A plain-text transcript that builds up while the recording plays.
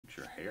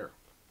hair.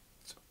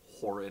 It's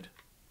horrid.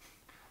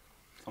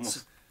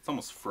 It's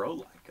almost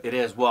fro-like. It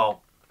is.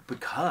 Well,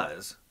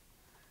 because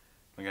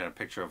we got a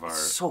picture of our... It's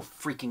so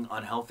freaking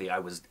unhealthy. I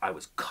was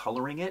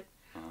coloring it.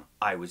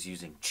 I was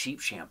using cheap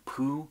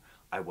shampoo.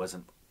 I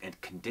wasn't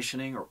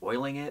conditioning or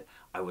oiling it.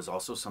 I was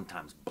also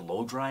sometimes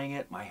blow drying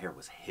it. My hair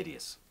was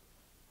hideous.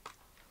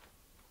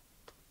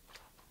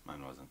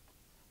 Mine wasn't.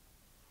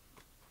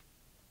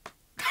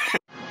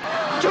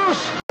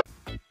 Juice!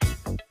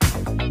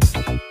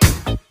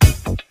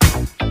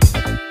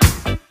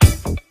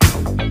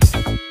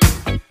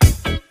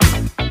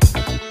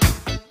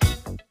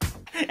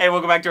 Hey,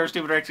 welcome back to our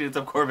Stupid Reactions.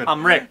 I'm Corbin.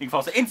 I'm Rick. You can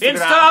follow us on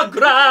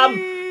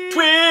Instagram,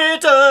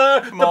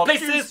 Twitter, the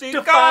places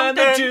to find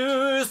the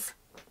juice.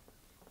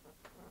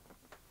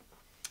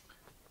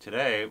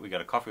 Today, we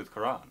got a coffee with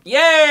Karan.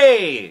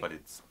 Yay! But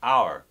it's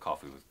our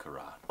coffee with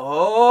Karan.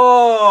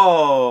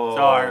 Oh!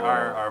 So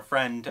our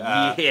friend,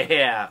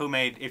 yeah, who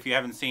made, if you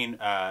haven't seen,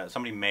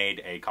 somebody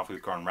made a coffee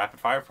with Karan rapid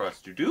fire for us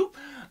to do,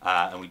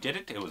 and we did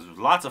it. It was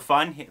lots of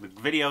fun.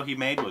 The video he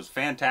made was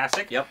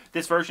fantastic. Yep.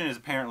 This version is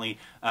apparently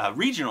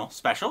regional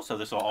special, so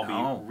this will all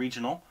be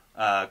regional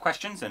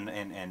questions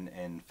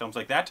and films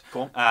like that.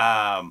 Cool.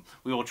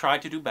 We will try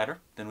to do better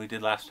than we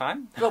did last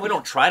time. Well, we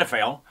don't try to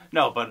fail.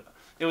 No, but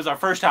it was our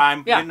first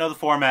time. Yeah. We didn't know the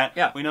format.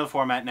 Yeah. We know the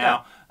format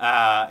now.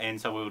 Yeah. And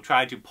so we will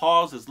try to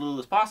pause as little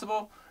as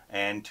possible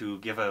and to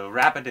give a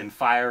rapid and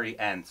fiery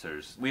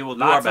answers. We will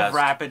do our best. Lots of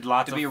rapid,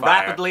 lots of fire. To be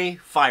rapidly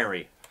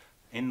fiery.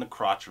 In the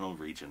crotchal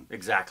region.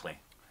 Exactly.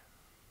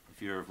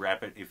 If you're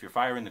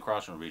fire in the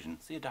crotchal region,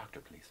 see a doctor,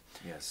 please.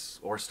 Yes.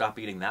 Or stop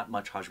eating that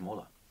much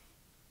hajmola.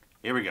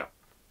 Here we go.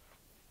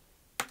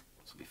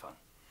 This will be fun.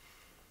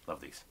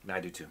 Love these. I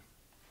do too.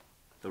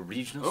 The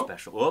regional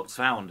special. Oh, it's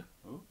found.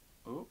 Oh,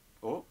 oh,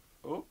 oh.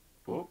 Oop,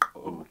 oop,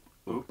 oop,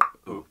 oop,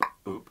 oop,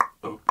 oop,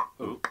 oop,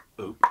 oop,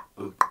 oop,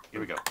 oop. Here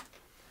we go.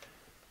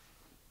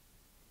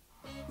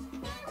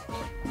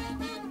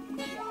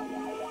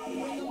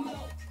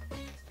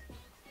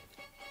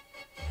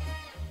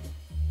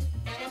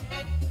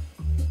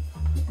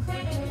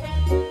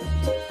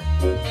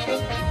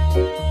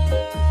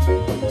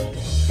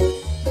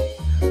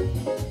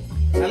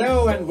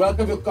 Hello and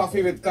welcome to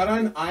Coffee with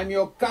Karan. I'm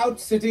your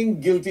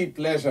couch-sitting guilty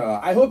pleasure.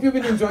 I hope you've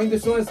been enjoying the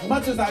show as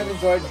much as I've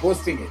enjoyed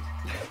hosting it.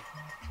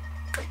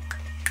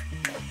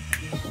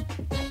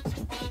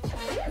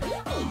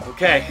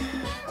 Okay.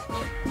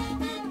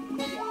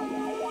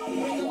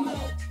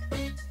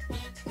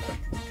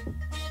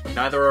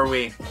 Neither are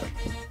we.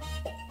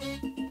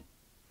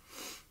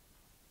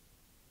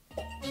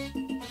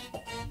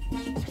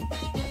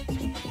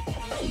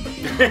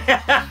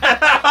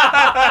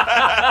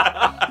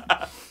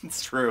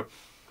 It's true.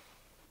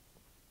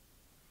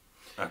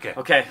 Okay.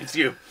 Okay, it's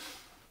you.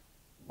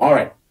 All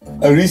right.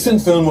 A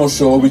recent film or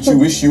show which you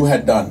wish you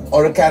had done,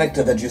 or a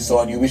character that you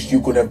saw and you wish you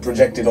could have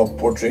projected or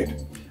portrayed.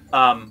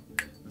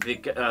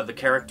 The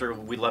character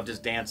we loved his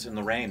dance in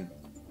the rain.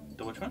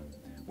 The which one?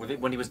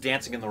 When he was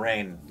dancing in the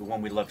rain, the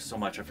one we loved so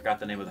much. I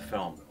forgot the name of the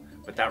film.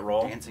 But that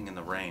role. Dancing in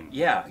the rain.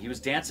 Yeah, he was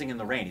dancing in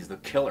the rain. He's the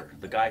killer,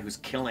 the guy who's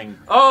killing.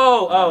 GG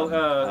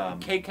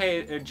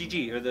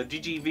or the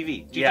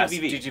GGVV. Yes,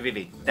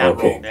 GGVV. That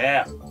role.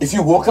 Yeah. If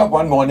you woke up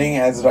one morning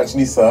as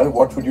Rajni sir,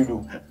 what would you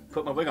do?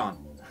 Put my wig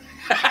on.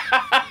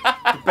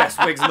 The best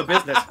wigs in the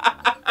business.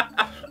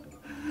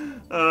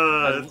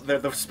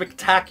 They're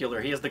spectacular.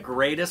 He has the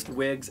greatest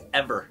wigs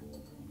ever.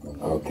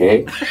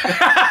 Okay.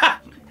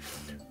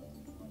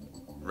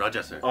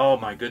 Raja sir. Oh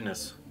my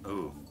goodness.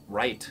 Ooh.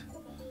 Right.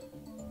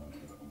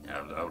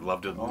 Yeah, I would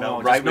love to know.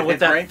 Know Right with what his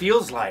that brain?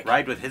 feels like.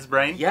 Right with his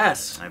brain?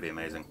 Yes. That'd be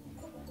amazing.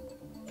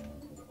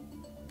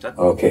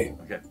 Okay.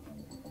 Okay.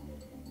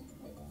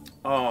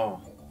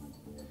 Oh.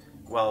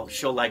 Well,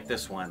 she'll like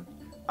this one.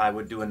 I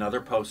would do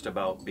another post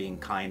about being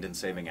kind and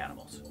saving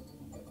animals.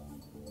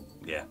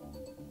 Yeah.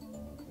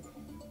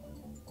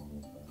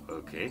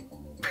 Okay.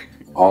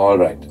 All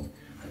right.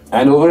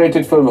 An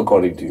overrated film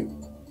according to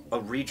you? A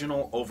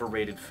regional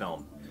overrated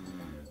film.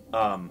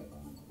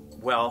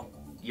 Well,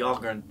 y'all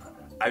gonna...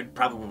 I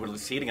probably would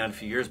see it again in a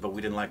few years, but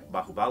we didn't like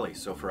Bahubali.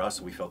 So for us,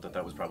 we felt that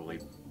that was probably...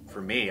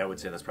 For me, I would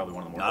say that's probably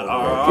one of the more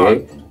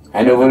overrated. Okay.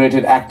 An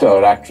overrated actor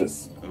or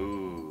actress?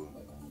 Ooh.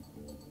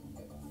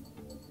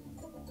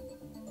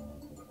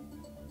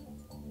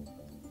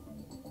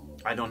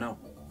 I don't know.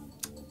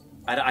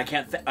 I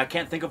can't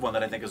think of one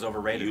that I think is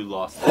overrated. You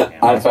lost that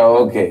hand. Alpha,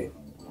 okay.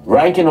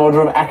 Rank in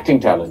order of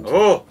acting talent.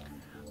 Oh!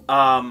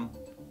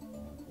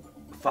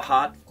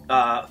 Fahad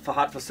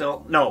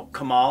Fasil. No,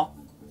 Kamal.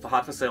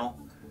 Fahad Fasil.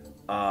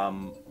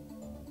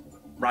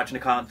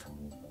 Rajnikant.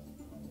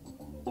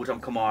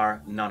 Uttam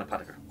Kumar. Nana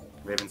Patekar.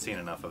 We haven't seen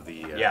enough of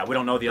the... yeah, we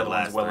don't know the other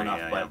ones well enough,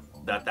 yeah,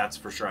 but that's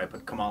for sure. I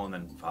put Kamal and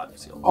then Fahad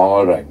Fasil.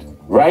 All right.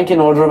 Rank in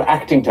order of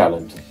acting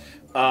talent.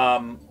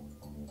 Samantha,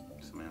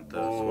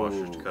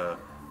 Swastika.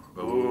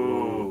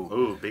 Ooh.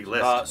 Ooh, big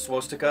list.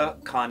 Swastika,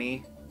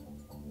 Connie,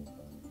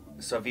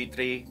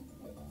 Savitri,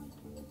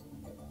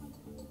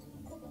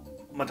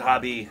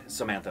 Madhabi,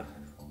 Samantha.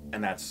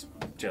 And that's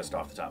just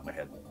off the top of my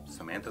head.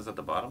 Samantha's at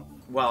the bottom?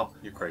 Well...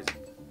 You're crazy.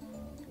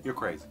 You're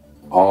crazy.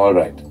 All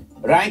right.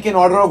 Rank in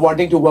order of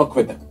wanting to work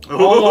with them.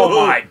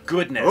 Oh my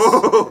goodness.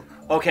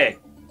 Okay.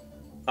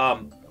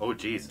 Oh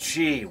jeez.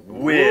 Gee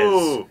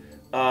whiz.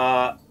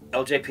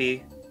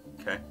 LJP.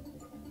 Okay.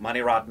 Mani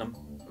Ratnam.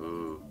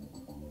 Ooh.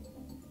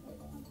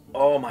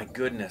 Oh my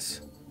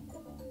goodness.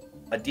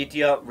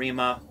 Aditya,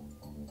 Rima,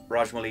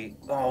 Rajmali.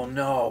 Oh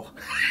no.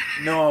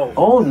 No.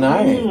 Oh,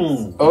 nice.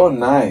 Oh,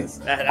 nice.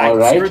 I All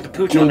right. screwed the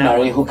pooch Kill, on that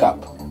marry, one. hook up.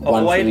 One for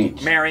Avoid,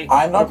 each. marry.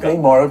 I'm not hook playing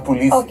up. moral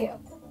police. Okay.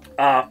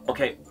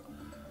 Okay.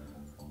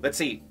 Let's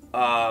see.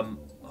 Alu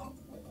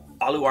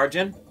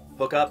Arjun,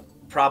 hook up.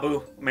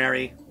 Prabhu,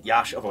 marry.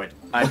 Yash, avoid.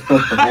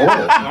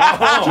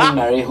 Kill,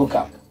 marry, hook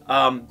up.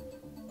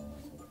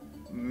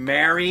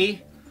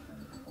 Marry.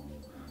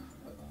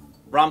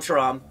 Ram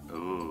Sharam.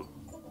 Ooh.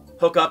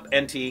 Hook up.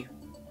 NT.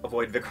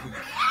 Avoid Vikram.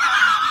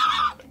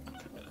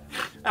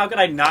 How could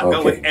I not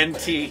go with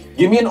NT?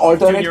 Give me an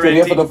alternate Junior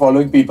career NT. for the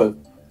following people.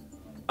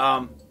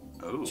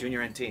 Ooh.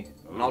 Junior NT.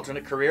 An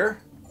alternate career?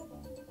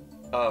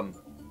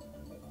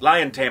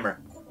 Lion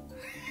Tamer.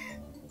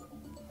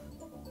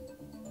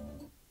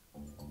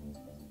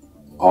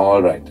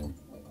 All right.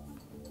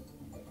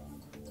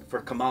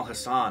 For Kamal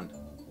Hassan.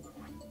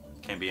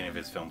 Can't be any of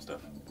his film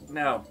stuff.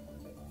 No.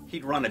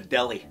 He'd run a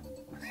deli.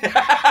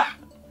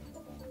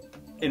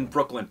 In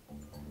Brooklyn.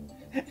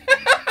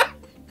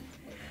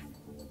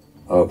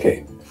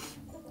 Okay.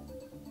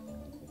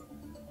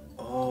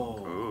 Oh.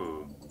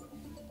 Ooh.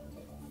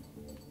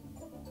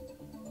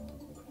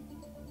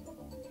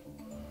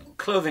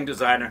 Clothing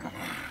designer.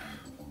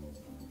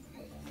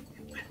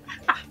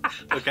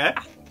 Okay.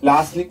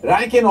 Lastly,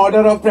 rank in order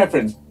of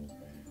preference.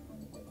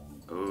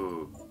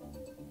 Ooh.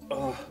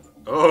 Oh.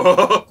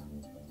 Oh.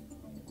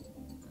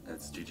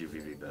 That's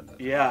GGVV then.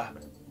 Yeah.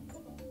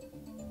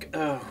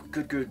 Oh,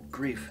 good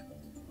grief.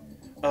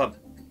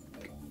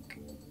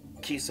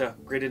 Kisa,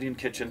 Great Indian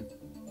Kitchen.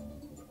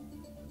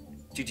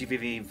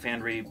 GGVV,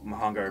 Fandry,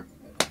 Mahangar.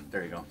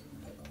 There you go.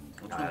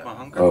 Okay.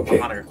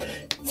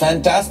 Mahangar.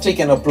 Fantastic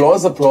and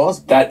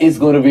applause. That is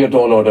going to be a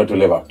tall order to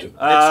live up to.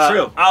 It's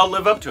true. I'll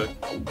live up to it.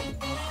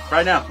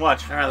 Right now,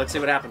 watch. All right, let's see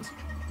what happens.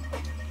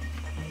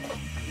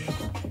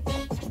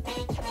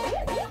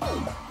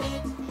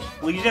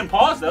 Well, you didn't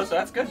pause though, so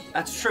that's good.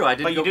 That's true. I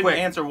didn't But you go didn't quick.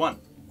 answer one.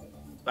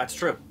 That's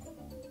true.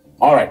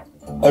 All right.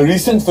 A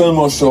recent film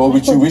or show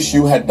which you wish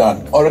you had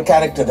done, or a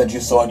character that you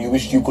saw and you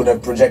wished you could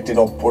have projected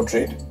or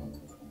portrayed.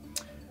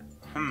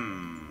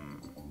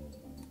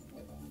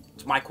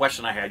 It's my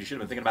question I had. You should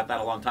have been thinking about that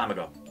a long time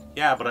ago.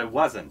 Yeah, but I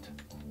wasn't.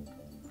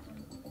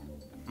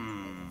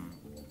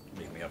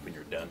 Make me up when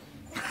you're done.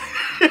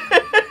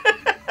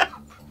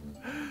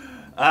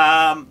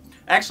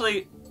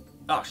 Actually,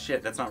 oh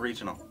shit, that's not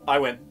regional. I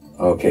win.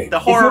 Okay. The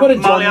If you horror were a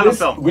Malayalam journalist,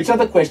 film. which are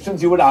the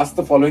questions you would ask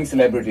the following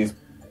celebrities?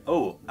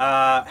 Oh,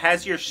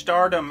 has your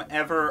stardom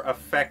ever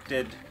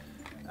affected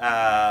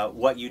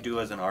what you do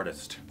as an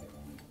artist?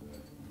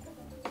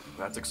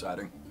 That's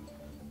exciting.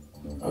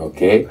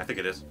 Okay. I think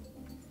it is.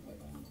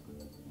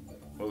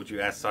 What would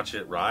you ask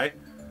Satyajit Rai?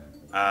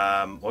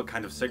 What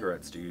kind of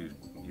cigarettes do you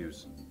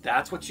use?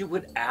 That's what you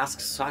would ask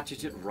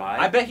Satyajit Rai?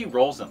 I bet he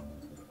rolls them.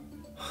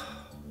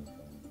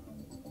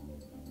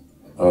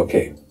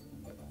 Okay.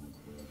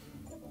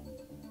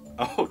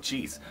 Oh,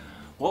 jeez.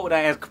 What would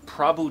I ask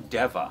Prabhu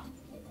Deva?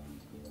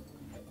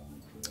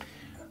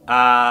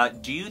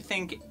 Do you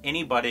think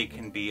anybody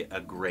can be a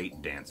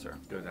great dancer?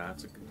 Good.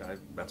 That's a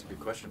good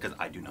question. Because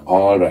I do not.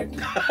 All right.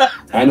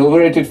 An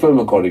overrated film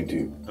according to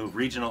you. Oh,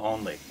 regional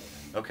only.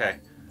 Okay.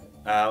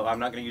 I'm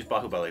not going to use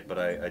Bahubali, but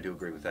I do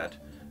agree with that.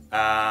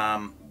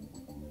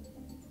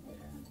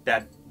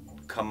 That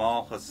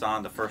Kamal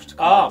Hassan, the first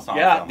Kamal Hassan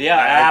film. yeah,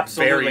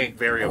 absolutely.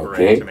 Very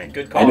overrated to me.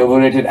 Good call. An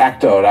overrated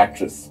actor or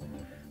actress.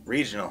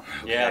 Regional.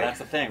 Yeah, Okay. that's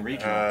the thing.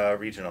 Regional.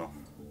 Regional.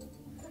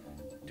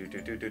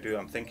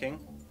 I'm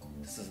thinking.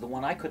 This is the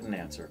one I couldn't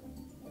answer.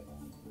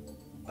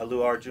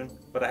 Alu Arjun,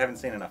 but I haven't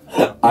seen enough.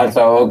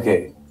 Answer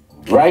okay.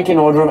 Rank in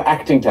order of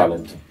acting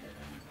talent.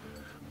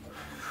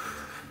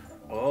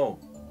 Oh,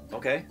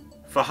 okay.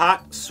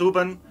 Fahad,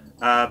 Subban,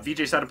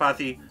 Vijay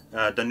Satapathy,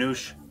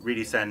 Dhanush,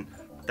 Reedy Sen.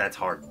 That's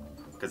hard.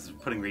 Because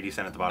putting Reedy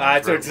Sen at the bottom.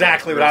 That's real-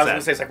 exactly what real I was sad. going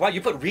to say. It's like, wow,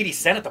 you put Reedy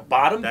Sen at the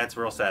bottom? That's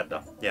real sad,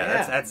 though. Yeah,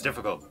 Yeah. That's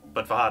difficult.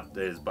 But Fahad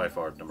is by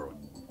far number one.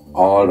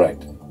 All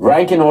right.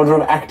 Rank in order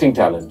of acting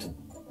talent.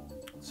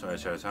 Sorry,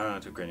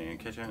 to Granny in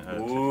Kitchen.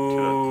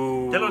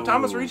 Ooh. Taylor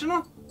Thomas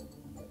regional?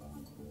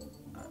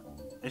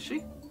 Is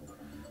she?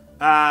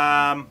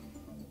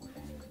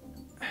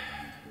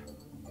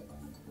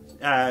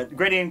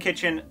 Gradient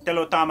Kitchen,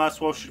 Telo Thomas,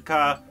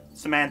 Woshika,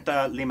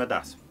 Samantha, Lima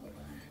Das.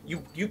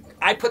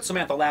 I put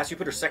Samantha last. You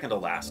put her second to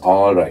last.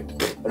 All right.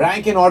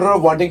 Rank in order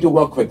of wanting to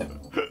work with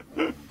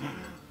them.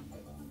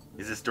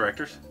 Is this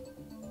directors?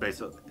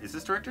 Is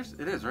this directors?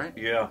 It is, right?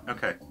 Yeah.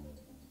 Okay.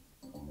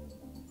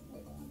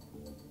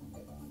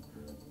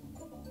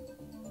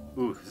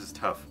 Ooh, this is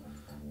tough.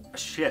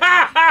 Shit.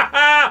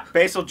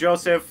 Basil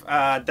Joseph,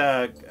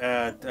 Kisa,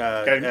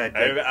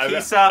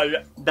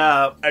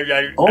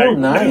 Oh,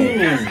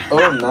 nice.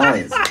 Oh,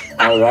 nice.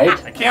 All right.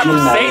 I can't Kill,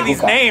 marry, say these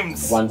hook up.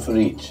 names. One for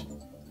each.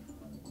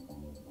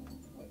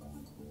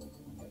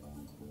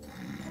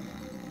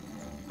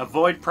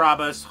 Avoid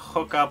Prabhas,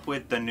 hook up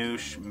with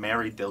Danush,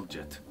 marry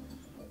Diljit.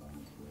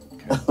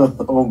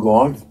 Oh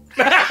God.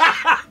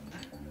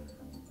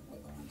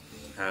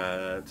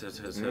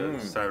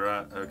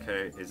 Sairat.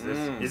 Okay,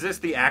 is this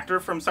the actor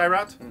from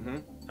Sairat?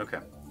 Okay.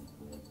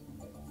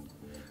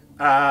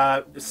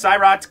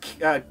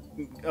 Sairat,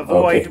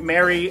 avoid, Okay.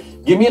 marry.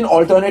 Give me an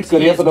alternate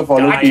career for the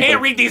following I people.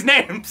 can't read these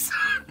names.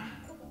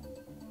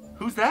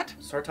 Who's that?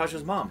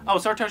 Sartaj's mom. Oh,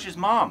 Sartaj's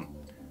mom.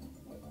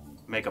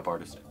 Makeup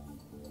artist.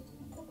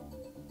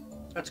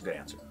 That's a good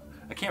answer.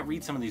 I can't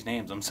read some of these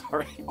names. I'm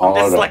sorry. I'm All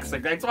right.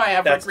 dyslexic. That's why I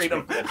have to read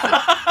them.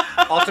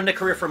 Alternate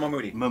career for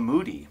Mahmoodi.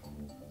 Mahmoodi.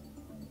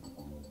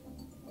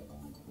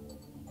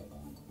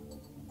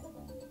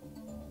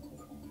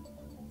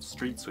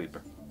 Street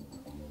sweeper.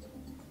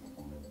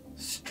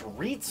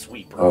 Street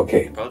sweeper.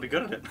 Okay. You'd probably be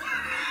good at it.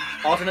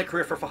 Alternate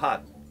career for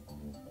Fahad.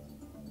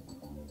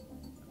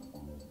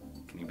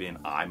 Can you be an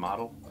eye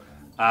model?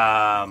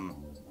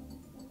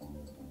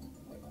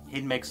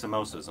 He'd make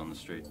samosas on the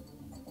street.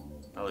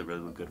 Probably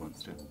really good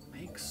ones too.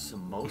 Make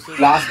samosas.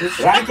 Last,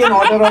 rank in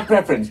order of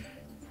preference.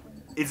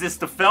 Is this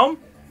the film?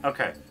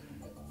 Okay.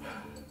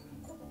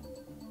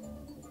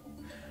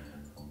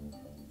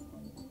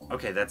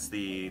 Okay, that's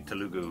the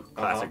Telugu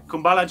classic.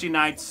 Kumbalaji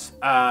Nights,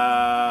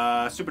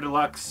 Super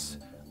Deluxe,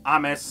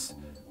 Ames,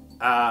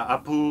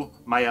 Apu,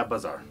 Maya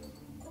Bazaar.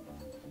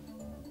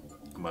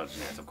 Kumbalaji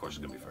Nights, of course, is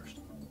going to be first.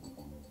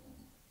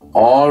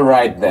 All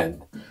right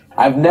then.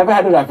 I've never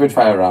had a rapid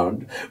fire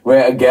round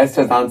where a guest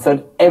has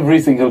answered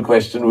every single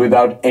question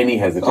without any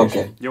hesitation.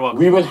 Okay. You're welcome.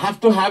 We will have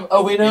to have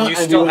a winner, And and you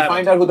we still will haven't.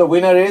 find out who the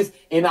winner is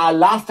in our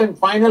last and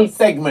final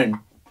segment.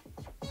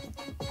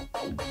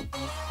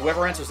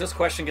 Whoever answers this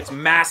question gets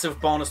massive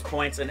bonus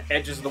points and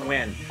edges the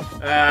win.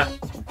 I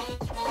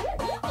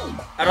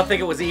don't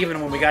think it was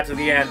even when we got to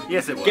the end.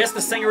 Yes, it was. Guess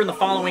the singer in the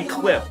following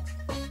clip.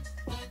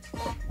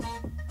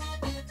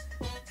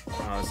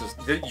 Oh,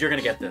 you're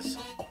gonna get this.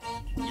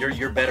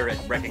 You're better at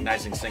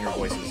recognizing singer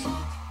voices.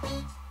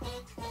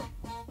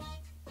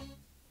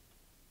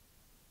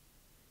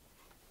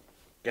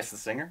 Guess the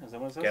singer? Is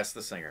that what it says? Guess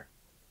the singer.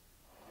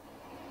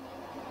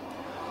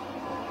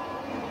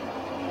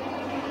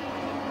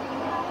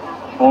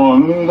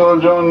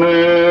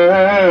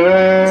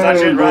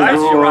 Sachin Raj,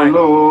 you're right.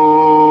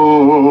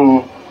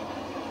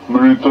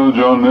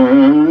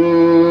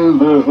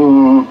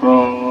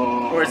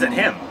 Or is it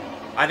him?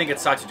 I think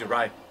it's Satyajit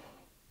Ray.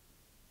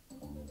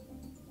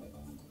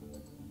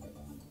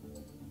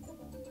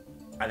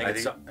 I think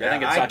it's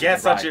I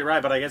guess Satyajit Satyajit Ray,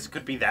 but I guess it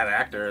could be that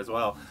actor as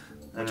well.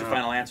 What's your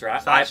final answer?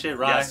 Satyajit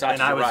Ray, Yeah, Satyajit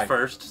and I was Ray.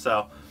 first,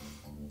 so...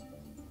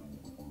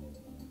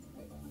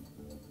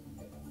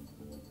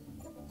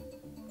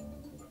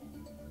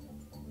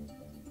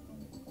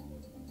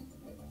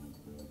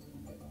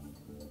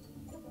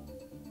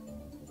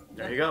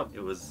 There you go.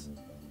 It was...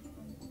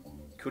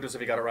 Kudos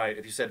if you got it right.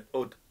 If you said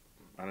Oud,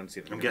 I didn't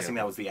see the I'm guessing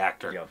that was the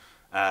actor.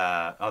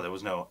 Yeah. Oh, there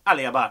was no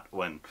Aliabat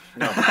one.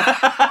 No.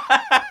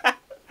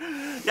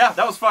 Yeah,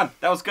 that was fun.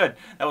 That was good.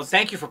 That was...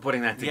 Thank you for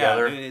putting that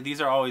together. Yeah, these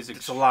are always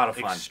a lot of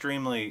fun.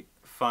 Extremely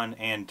fun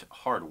and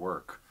hard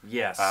work.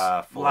 Yes.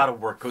 A lot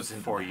of work goes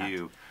into for that.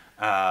 you.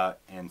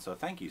 And so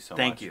thank you so much.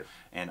 Thank you.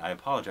 And I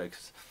apologize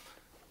 'cause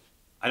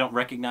I don't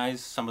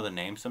recognize some of the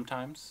names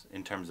sometimes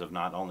in terms of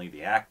not only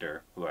the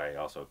actor, who I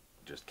also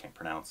just can't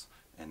pronounce,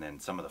 and then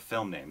some of the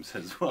film names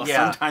as well.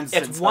 Yeah. Sometimes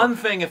It's one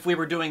thing if we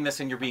were doing this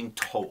and you're being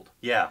told.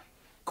 Yeah.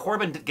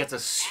 Corbin gets a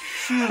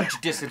huge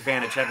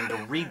disadvantage having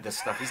to read this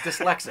stuff. He's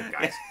dyslexic,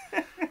 guys.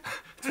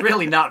 It's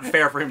really not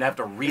fair for him to have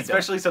to read them.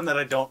 Especially something that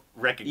I don't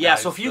recognize. Yeah,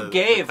 so if you the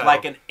gave title.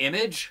 like an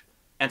image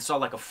and saw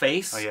like a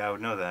face Oh yeah, I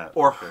would know that.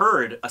 or for sure.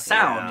 heard a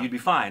sound, Yeah. you'd be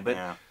fine. But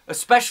Yeah.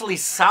 especially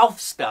South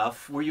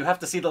stuff where you have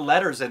to see the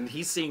letters and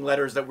he's seeing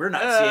letters that we're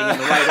not seeing in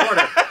the right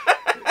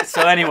order.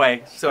 So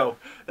anyway, so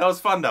That was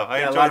fun though. I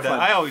Yeah, a lot enjoyed of that. fun.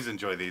 I always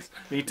enjoy these.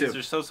 Me too. These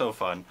are so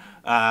fun.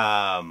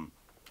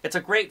 it's a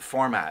great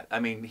format. I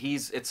mean,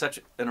 it's such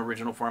an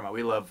original format.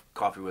 We love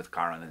Coffee with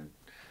Karan, and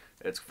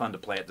it's fun to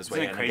play it this way.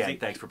 Isn't it And crazy? again,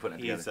 thanks for putting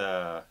it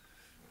together.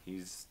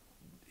 He's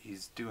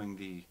doing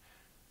the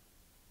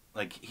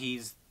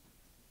he's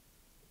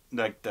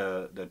like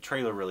the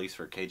trailer release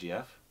for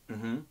KGF.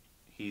 Mm-hmm.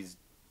 He's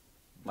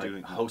Like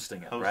doing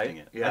hosting it, hosting right?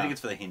 it. Yeah. I think it's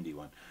for the Hindi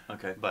one.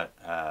 Okay. But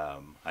I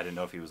didn't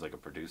know if he was like a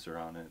producer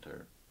on it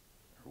or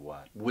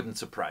what. Wouldn't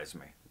surprise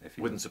me. If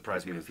he Wouldn't was-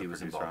 surprise if he me was if he the was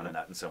producer involved on in it.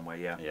 that in some way.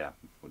 Yeah. Yeah,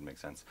 would make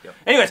sense. Yep.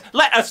 Anyways,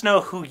 let us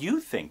know who you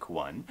think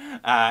won,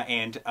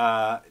 and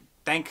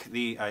thank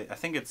the I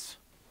think it's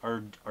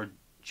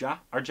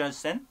Arja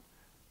Sen.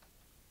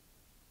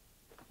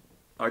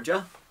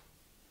 Arja,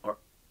 or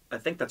I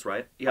think that's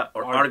right. Yeah,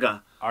 or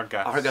Arga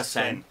Arga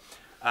Sen.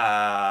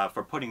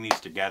 For putting these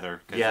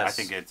together, because Yes. I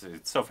think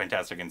it's so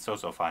fantastic and so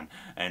fun.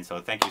 And so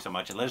thank you so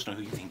much, and let us know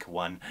who you think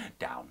won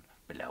down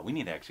below. We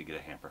need to actually get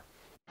a hamper.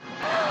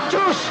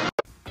 Juice!